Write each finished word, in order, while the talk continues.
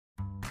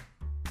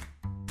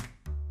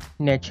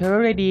Natural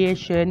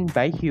radiation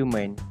by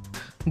human.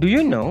 Do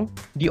you know,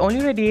 the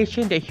only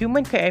radiation that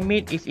human can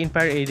emit is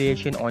infrared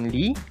radiation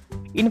only?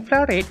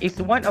 Infrared is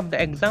one of the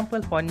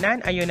examples for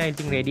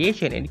non-ionizing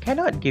radiation and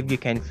cannot give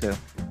you cancer.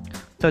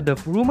 So the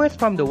rumors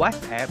from the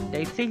WhatsApp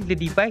that says the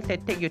device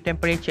that takes your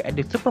temperature at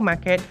the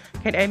supermarket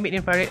can emit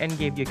infrared and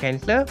give you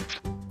cancer?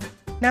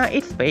 Nah,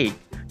 it's fake.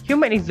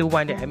 Human is the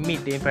one that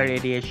emits the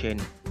infrared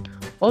radiation.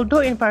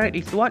 Although infrared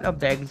is one of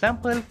the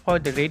examples for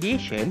the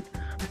radiation,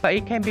 but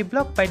it can be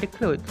blocked by the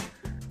clothes.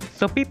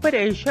 So people that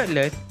are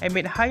shirtless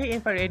emit higher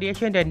infrared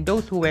radiation than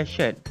those who wear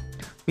shirt.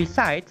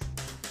 Besides,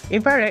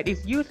 infrared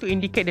is used to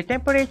indicate the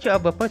temperature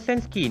of a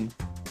person's skin.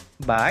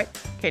 But,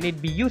 can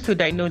it be used to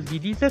diagnose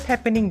diseases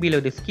happening below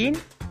the skin?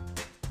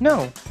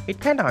 No, it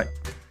cannot.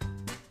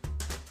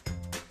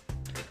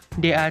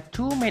 There are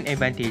two main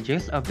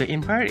advantages of the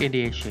infrared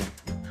radiation.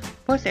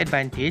 First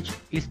advantage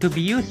is to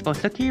be used for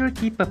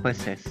security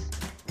purposes.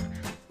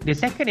 The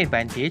second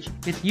advantage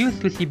is used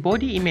to see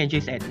body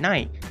images at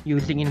night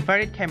using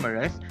infrared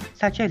cameras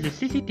such as the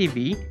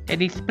CCTV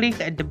that is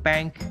placed at the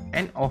bank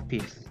and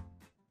office.